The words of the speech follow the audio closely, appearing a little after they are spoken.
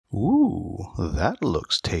Ooh, that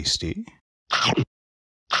looks tasty.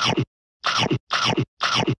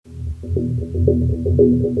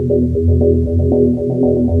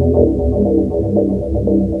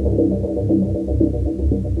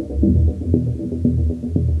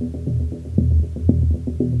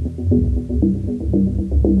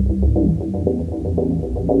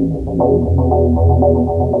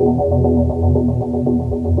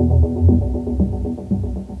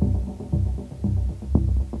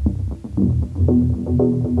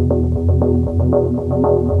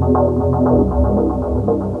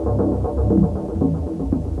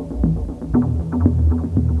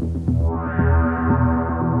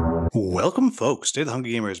 Welcome folks, Today the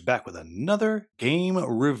Hungry Gamer is back with another game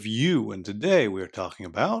review, and today we are talking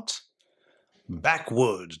about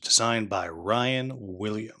Backwoods, designed by Ryan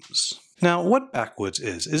Williams. Now, what Backwoods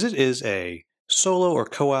is it is a solo or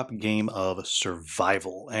co-op game of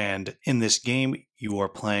survival, and in this game you are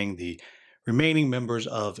playing the remaining members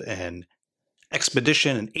of an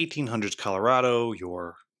expedition in 1800s Colorado.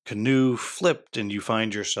 Your canoe flipped and you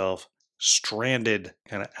find yourself stranded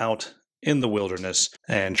kind of out in the wilderness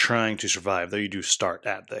and trying to survive, though you do start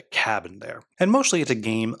at the cabin there. And mostly it's a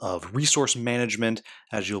game of resource management,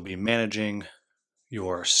 as you'll be managing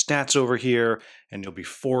your stats over here, and you'll be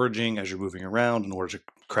foraging as you're moving around in order to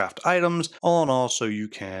craft items, all in all, so you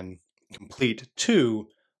can complete 2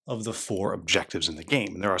 of the 4 objectives in the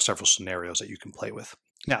game. And there are several scenarios that you can play with.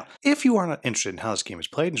 Now, if you are not interested in how this game is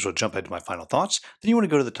played and just want to jump into my final thoughts, then you want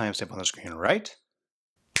to go to the timestamp on the screen right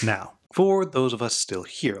now. For those of us still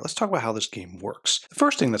here, let's talk about how this game works. The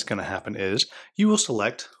first thing that's going to happen is you will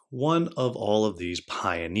select one of all of these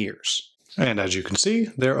pioneers. And as you can see,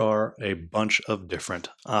 there are a bunch of different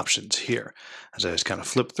options here. As I just kind of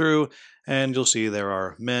flip through, and you'll see there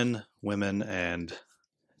are men, women, and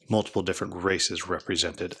multiple different races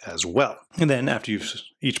represented as well. And then after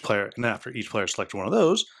each player selects one of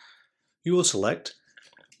those, you will select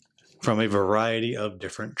from a variety of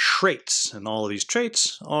different traits. And all of these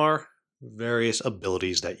traits are various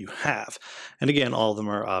abilities that you have. And again, all of them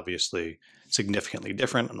are obviously significantly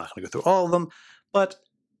different. I'm not going to go through all of them, but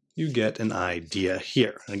you get an idea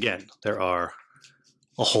here. And again, there are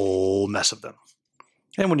a whole mess of them.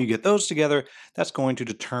 And when you get those together, that's going to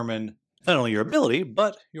determine not only your ability,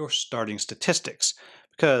 but your starting statistics.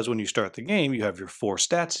 Because when you start the game, you have your 4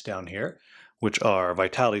 stats down here, which are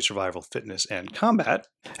vitality, survival, fitness, and combat.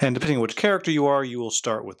 And depending on which character you are, you will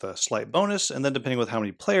start with a slight bonus, and then depending on how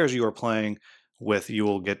many players you are playing with, you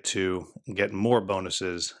will get more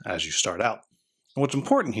bonuses as you start out. And what's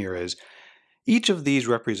important here is each of these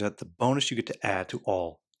represent the bonus you get to add to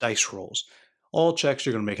all dice rolls. All checks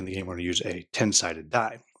you're going to make in the game are going to use a 10-sided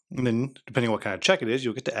die. And then, depending on what kind of check it is,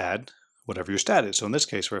 you'll get to add whatever your stat is. So in this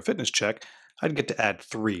case, for a fitness check, I'd get to add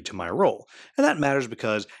 3 to my roll. And that matters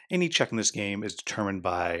because any check in this game is determined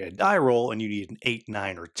by a die roll, and you need an 8,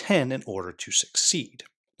 9, or 10 in order to succeed.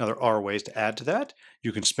 Now, there are ways to add to that.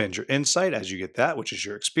 You can spend your insight as you get that, which is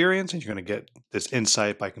your experience, and you're going to get this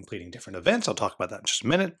insight by completing different events. I'll talk about that in just a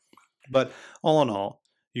minute. But all in all,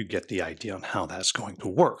 you get the idea on how that's going to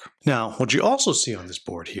work. Now, what you also see on this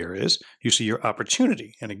board here is you see your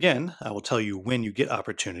opportunity. And again, I will tell you when you get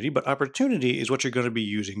opportunity, but opportunity is what you're going to be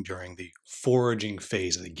using during the foraging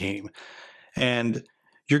phase of the game. And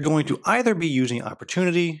you're going to either be using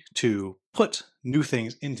opportunity to put new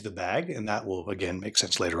things into the bag, and that will, again, make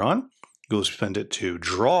sense later on. You'll spend it to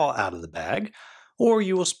draw out of the bag, or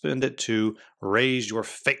you will spend it to raise your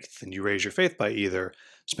faith. And you raise your faith by either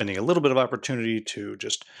spending a little bit of opportunity to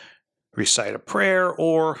just recite a prayer,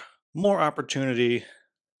 or more opportunity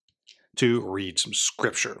to read some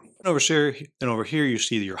scripture. And over here you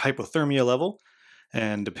see your hypothermia level,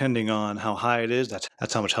 and depending on how high it is,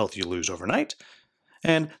 that's how much health you lose overnight.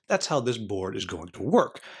 And that's how this board is going to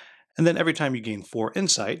work. And then every time you gain 4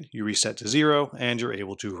 insight, you reset to 0, and you're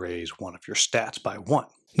able to raise one of your stats by 1.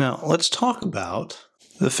 Now, let's talk about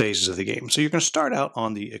the phases of the game. So you're going to start out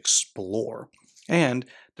on the Explore. And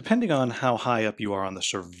depending on how high up you are on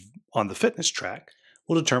the fitness track,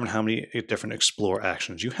 will determine how many different Explore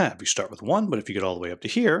actions you have. You start with 1, but if you get all the way up to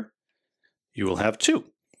here, you will have 2.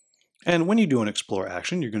 And when you do an Explore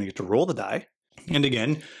action, you're going to get to roll the die. And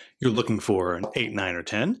again, you're looking for an 8, 9, or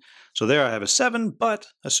 10. So there I have a 7, but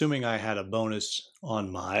assuming I had a bonus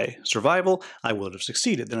on my survival, I would have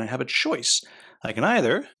succeeded. Then I have a choice. I can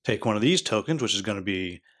either take one of these tokens, which will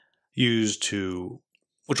be used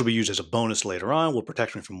as a bonus later on, will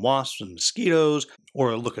protect me from wasps and mosquitoes,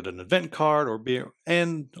 or look at an event card,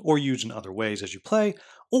 or use in other ways as you play,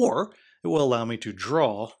 or it will allow me to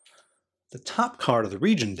draw the top card of the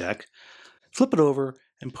region deck, flip it over,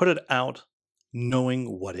 and put it out knowing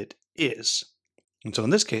what it is. And so in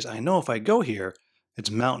this case, I know if I go here,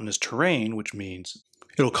 it's mountainous terrain, which means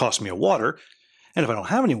it'll cost me a water. And if I don't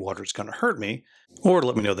have any water, it's going to hurt me. Or it'll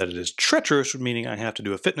let me know that it is treacherous, meaning I have to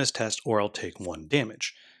do a fitness test or I'll take 1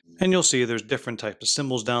 damage. And you'll see there's different types of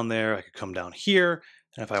symbols down there. I could come down here,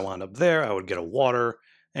 and if I wound up there, I would get a water,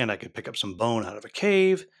 and I could pick up some bone out of a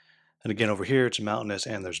cave. And again, over here, it's mountainous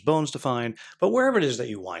and there's bones to find. But wherever it is that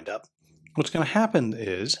you wind up, what's going to happen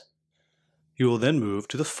is you will then move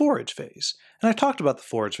to the forage phase. And I talked about the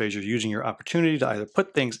forage phase. You're using your opportunity to either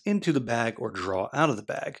put things into the bag or draw out of the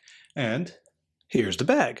bag. And here's the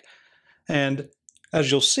bag. And as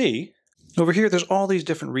you'll see, over here, there's all these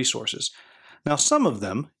different resources. Now, some of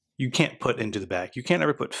them you can't put into the bag. You can't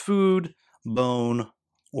ever put food, bone,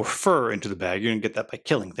 or fur into the bag. You're going to get that by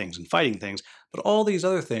killing things and fighting things. But all these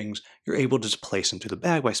other things, you're able to just place into the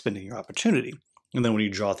bag by spending your opportunity. And then when you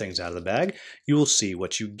draw things out of the bag, you will see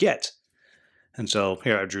what you get. And so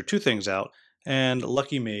here I drew 2 things out, and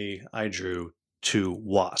lucky me, I drew 2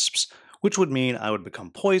 wasps, which would mean I would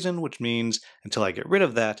become poisoned, which means until I get rid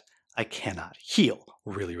of that, I cannot heal.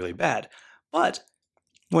 Really, really bad. But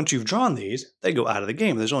once you've drawn these, they go out of the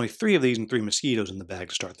game. There's only 3 of these and 3 mosquitoes in the bag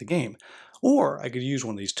to start the game. Or I could use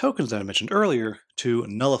one of these tokens that I mentioned earlier to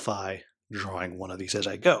nullify drawing one of these as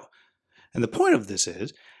I go. And the point of this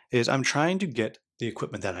is I'm trying to get the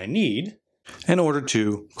equipment that I need in order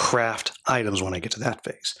to craft items when I get to that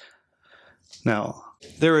phase. Now,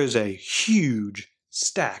 there is a huge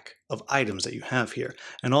stack of items that you have here,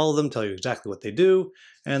 and all of them tell you exactly what they do,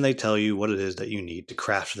 and they tell you what it is that you need to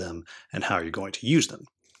craft them and how you're going to use them.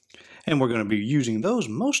 And we're going to be using those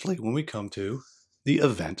mostly when we come to the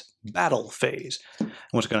event battle phase. And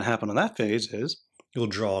what's going to happen on that phase is you'll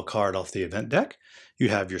draw a card off the event deck, you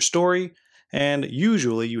have your story, and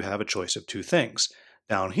usually you have a choice of 2 things.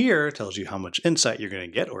 Down here it tells you how much insight you're going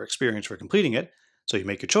to get or experience for completing it. So you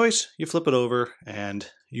make your choice, you flip it over, and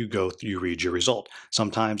you read your result.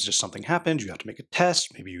 Sometimes just something happens, you have to make a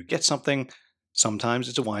test, maybe you get something. Sometimes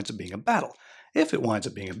it winds up being a battle. If it winds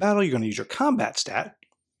up being a battle, you're going to use your combat stat,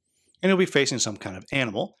 and you'll be facing some kind of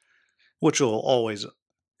animal, which will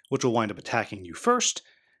wind up attacking you first.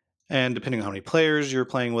 And depending on how many players you're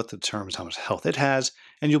playing with, it determines how much health it has,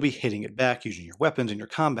 and you'll be hitting it back using your weapons and your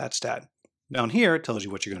combat stat. Down here, it tells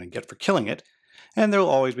you what you're going to get for killing it, and there will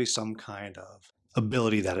always be some kind of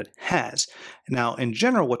ability that it has. Now, in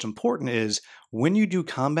general, what's important is when you do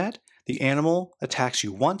combat, the animal attacks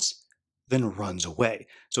you once, then runs away.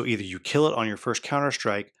 So either you kill it on your first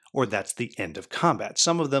counter-strike, or that's the end of combat.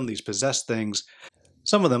 Some of them, these possessed things,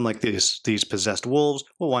 some of them, like these possessed wolves,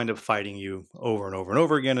 will wind up fighting you over and over and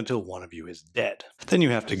over again until one of you is dead. Then you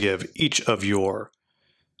have to give each of your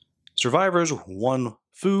survivors 1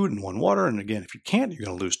 food and 1 water, and again, if you can't, you're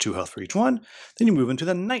going to lose 2 health for each one. Then you move into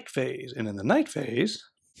the night phase, and in the night phase,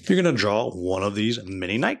 you're going to draw one of these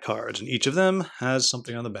mini night cards, and each of them has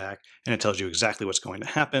something on the back, and it tells you exactly what's going to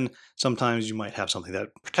happen. Sometimes you might have something that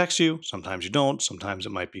protects you, sometimes you don't, sometimes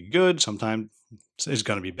it might be good, sometimes it's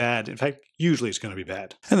going to be bad. In fact, usually it's going to be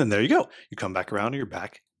bad. And then there you go. You come back around and you're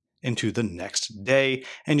back into the next day,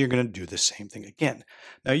 and you're going to do the same thing again.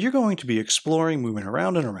 Now you're going to be exploring, moving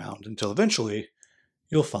around and around until eventually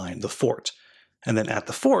you'll find the fort. And then at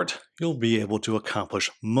the fort, you'll be able to accomplish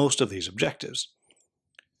most of these objectives.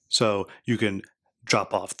 So you can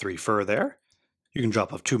drop off 3 fur there. You can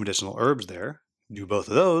drop off 2 medicinal herbs there. Do both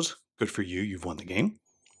of those. Good for you. You've won the game.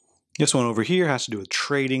 This one over here has to do with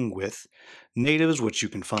trading with natives, which you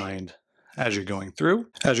can find as you're going through.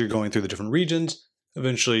 As you're going through the different regions,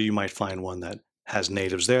 eventually you might find one that has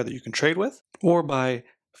natives there that you can trade with, or by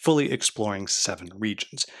fully exploring 7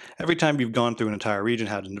 regions. Every time you've gone through an entire region,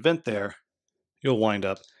 had an event there, you'll wind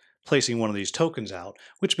up placing one of these tokens out,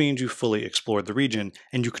 which means you fully explored the region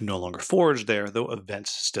and you can no longer forage there, though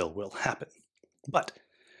events still will happen. But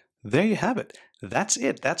there you have it. That's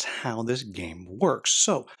it. That's how this game works.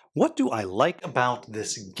 So what do I like about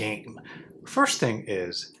this game? First thing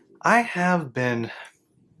is, I have been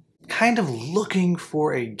kind of looking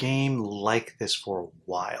for a game like this for a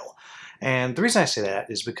while. And the reason I say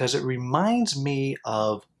that is because it reminds me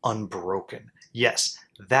of Unbroken. Yes,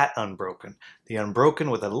 that Unbroken. The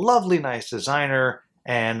Unbroken with a lovely, nice designer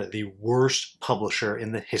and the worst publisher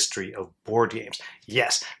in the history of board games.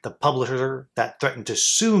 Yes, the publisher that threatened to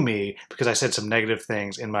sue me because I said some negative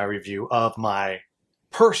things in my review of my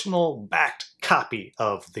personal backed copy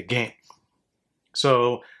of the game.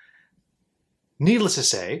 So, needless to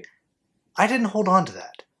say, I didn't hold on to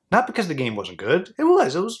that. Not because the game wasn't good. It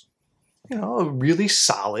was, a really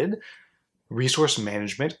solid resource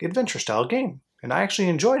management adventure style game. And I actually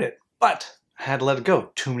enjoyed it. But I had to let it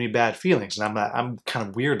go. Too many bad feelings. And I'm kind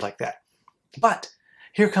of weird like that. But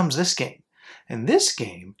here comes this game. And this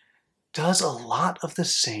game does a lot of the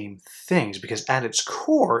same things because at its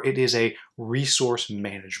core, it is a resource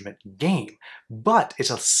management game. But it's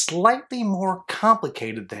a slightly more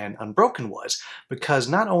complicated than Unbroken was because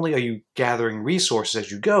not only are you gathering resources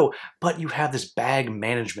as you go, but you have this bag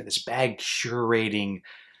management, this bag curating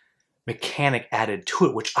mechanic added to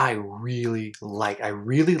it, which I really like. I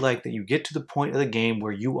really like that you get to the point of the game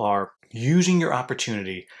where you are using your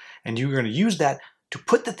opportunity and you're going to use that to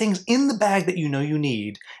put the things in the bag that you know you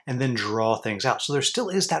need and then draw things out. So there still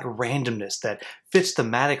is that randomness that fits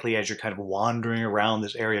thematically as you're kind of wandering around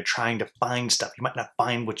this area trying to find stuff. You might not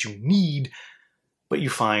find what you need, but you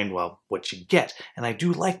find, well, what you get. And I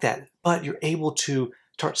do like that, but you're able to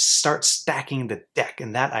start stacking the deck,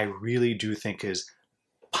 and that I really do think is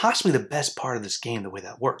possibly the best part of this game, the way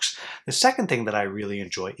that works. The second thing that I really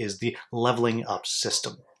enjoy is the leveling up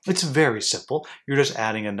system. It's very simple. You're just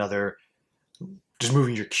adding just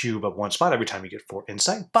moving your cube up one spot every time you get 4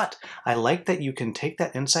 insight. But I like that you can take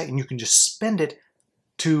that insight and you can just spend it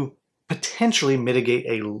to potentially mitigate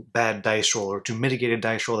a bad dice roll or to mitigate a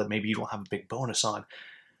dice roll that maybe you don't have a big bonus on.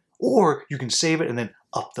 Or you can save it and then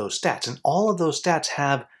up those stats. And all of those stats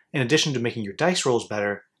have, in addition to making your dice rolls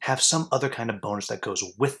better, have some other kind of bonus that goes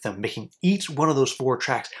with them, making each one of those 4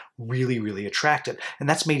 tracks really, really attractive. And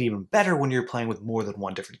that's made even better when you're playing with more than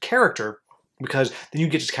one different character, because then you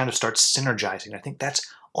get to kind of start synergizing. I think that's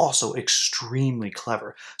also extremely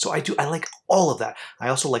clever. So I like all of that. I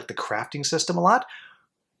also like the crafting system a lot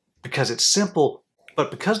because it's simple,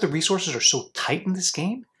 but because the resources are so tight in this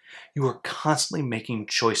game, you are constantly making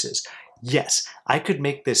choices. Yes, I could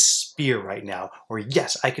make this spear right now, or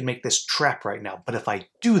yes, I could make this trap right now, but if I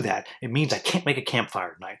do that, it means I can't make a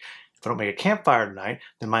campfire tonight. If I don't make a campfire tonight,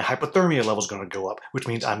 then my hypothermia level is going to go up, which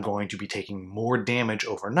means I'm going to be taking more damage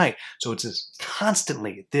overnight. So it's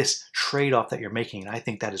constantly this trade-off that you're making, and I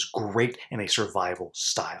think that is great in a survival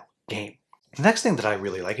style game. The next thing that I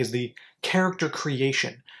really like is the character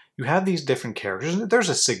creation. You have these different characters, and there's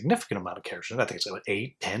a significant amount of characters. I think it's like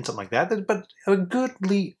 8, 10, something like that, but a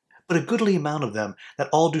goodly amount of them that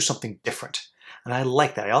all do something different. And I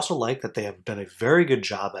like that. I also like that they have done a very good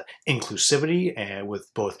job at inclusivity and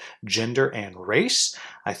with both gender and race.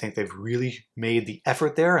 I think they've really made the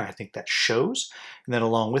effort there, and I think that shows. And then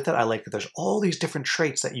along with it, I like that there's all these different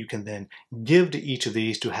traits that you can then give to each of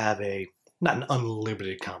these to have not an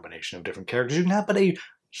unlimited combination of different characters you can have, but a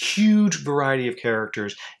huge variety of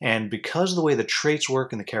characters, and because of the way the traits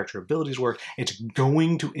work and the character abilities work, it's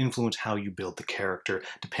going to influence how you build the character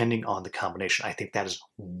depending on the combination. I think that is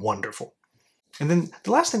wonderful. And then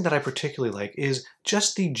the last thing that I particularly like is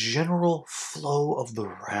just the general flow of the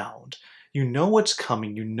round. You know what's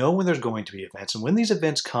coming, you know when there's going to be events, and when these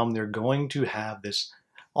events come, they're going to have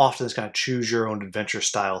often this kind of choose your own adventure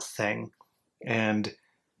style thing. And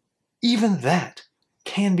even that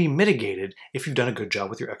can be mitigated if you've done a good job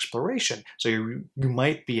with your exploration. So you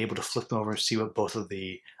might be able to flip them over and see what both of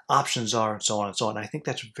the options are and so on and so on. And I think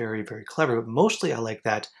that's very, very clever. But mostly I like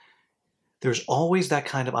that there's always that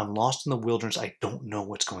kind of, I'm lost in the wilderness, I don't know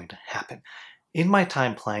what's going to happen. In my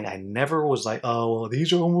time playing, I never was like, oh, well,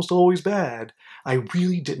 these are almost always bad. I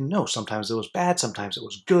really didn't know. Sometimes it was bad, sometimes it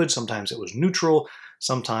was good, sometimes it was neutral,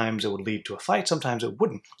 sometimes it would lead to a fight, sometimes it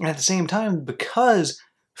wouldn't. And at the same time, because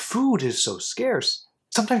food is so scarce,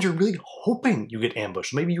 sometimes you're really hoping you get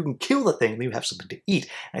ambushed. Maybe you can kill the thing and you have something to eat.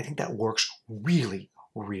 And I think that works really,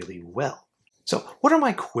 really well. So what are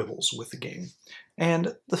my quibbles with the game?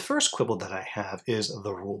 And the first quibble that I have is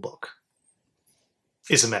the rulebook.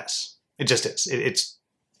 It's a mess. It just is. It's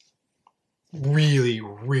really,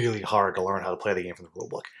 really hard to learn how to play the game from the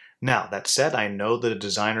rulebook. Now, that said, I know that a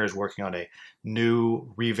designer is working on a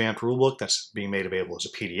new revamped rulebook that's being made available as a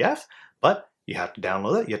PDF, but you have to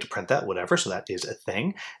download it, you have to print that, whatever, so that is a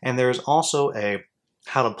thing. And there's also a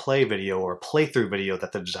how to play video or playthrough video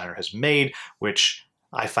that the designer has made, which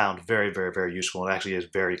I found very, very, very useful. It actually is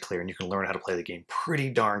very clear, and you can learn how to play the game pretty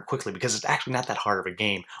darn quickly because it's actually not that hard of a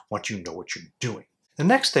game once you know what you're doing. The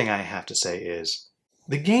next thing I have to say is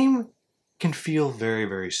the game can feel very,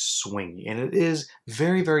 very swingy, and it is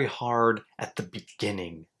very, very hard at the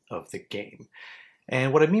beginning of the game.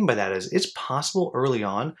 And what I mean by that is it's possible early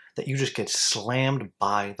on that you just get slammed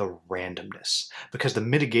by the randomness because the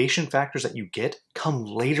mitigation factors that you get come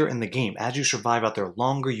later in the game. As you survive out there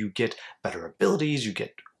longer, you get better abilities, you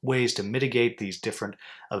get ways to mitigate these different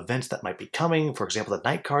events that might be coming. For example, the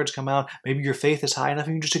night cards come out, maybe your faith is high enough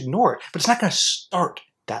and you just ignore it, but it's not going to start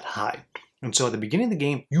that high. And so at the beginning of the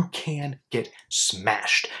game, you can get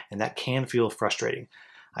smashed, and that can feel frustrating.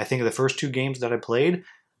 I think of the first 2 games that I played,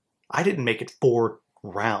 I didn't make it 4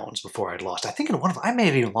 rounds before I'd lost. I think in one of them, I may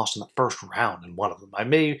have even lost in the first round in one of them. I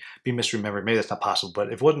may be misremembering, maybe that's not possible, but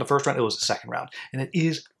if it wasn't the first round, it was the second round. And it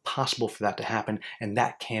is possible for that to happen, and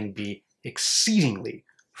that can be exceedingly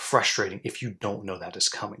frustrating if you don't know that is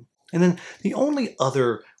coming. And then the only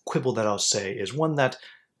other quibble that I'll say is one that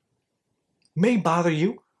may bother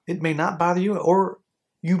you, it may not bother you, or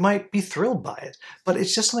you might be thrilled by it, but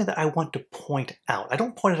it's just something that I want to point out. I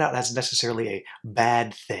don't point it out as necessarily a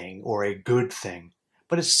bad thing or a good thing,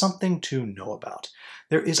 but it's something to know about.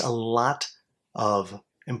 There is a lot of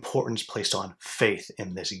importance placed on faith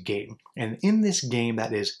in this game, and in this game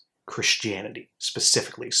that is Christianity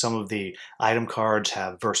specifically. Some of the item cards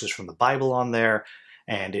have verses from the Bible on there,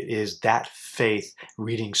 and it is that faith,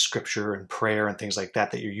 reading scripture and prayer and things like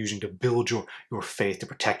that, that you're using to build your faith to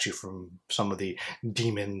protect you from some of the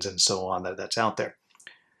demons and so on that's out there.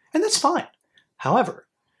 And that's fine. However,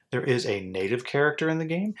 there is a native character in the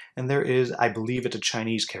game, and there is, I believe it's a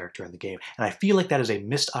Chinese character in the game. And I feel like that is a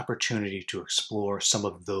missed opportunity to explore some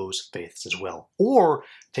of those faiths as well. Or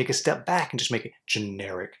take a step back and just make it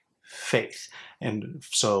generic faith. And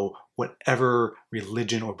so whatever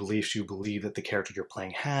religion or beliefs you believe that the character you're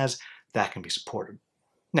playing has, that can be supported.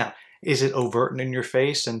 Now, is it overt and in your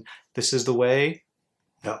face and this is the way?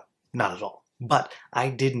 No, not at all. But I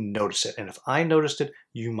didn't notice it, and if I noticed it,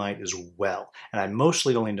 you might as well. And I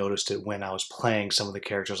mostly only noticed it when I was playing some of the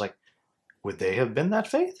characters, like, would they have been that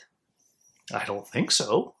faith? I don't think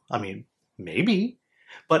so. I mean, maybe.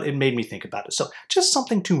 But it made me think about it. So just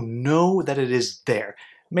something to know that it is there.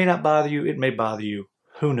 It may not bother you, it may bother you,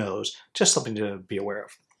 who knows. Just something to be aware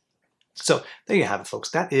of. So there you have it,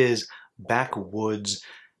 folks. That is Backwoods.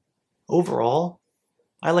 Overall,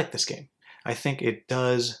 I like this game. I think it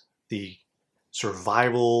does the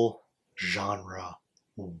survival genre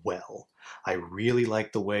well. I really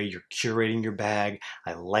like the way you're curating your bag.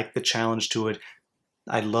 I like the challenge to it.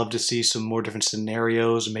 I'd love to see some more different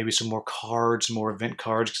scenarios, maybe some more cards, more event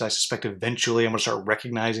cards, because I suspect eventually I'm going to start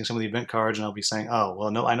recognizing some of the event cards and I'll be saying, oh,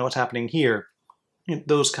 well, no, I know what's happening here.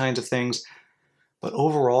 Those kinds of things. But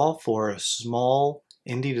overall, for a small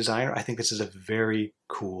indie designer, I think this is a very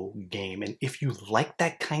cool game. And if you like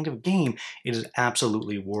that kind of game, it is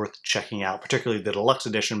absolutely worth checking out, particularly the deluxe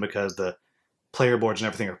edition, because the player boards and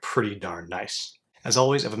everything are pretty darn nice. As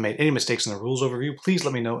always, if I've made any mistakes in the rules overview, please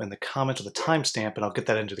let me know in the comments with a timestamp, and I'll get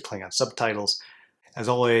that into the Klingon subtitles. As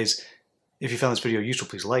always, if you found this video useful,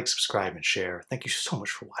 please like, subscribe, and share. Thank you so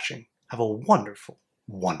much for watching. Have a wonderful,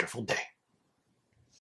 wonderful day.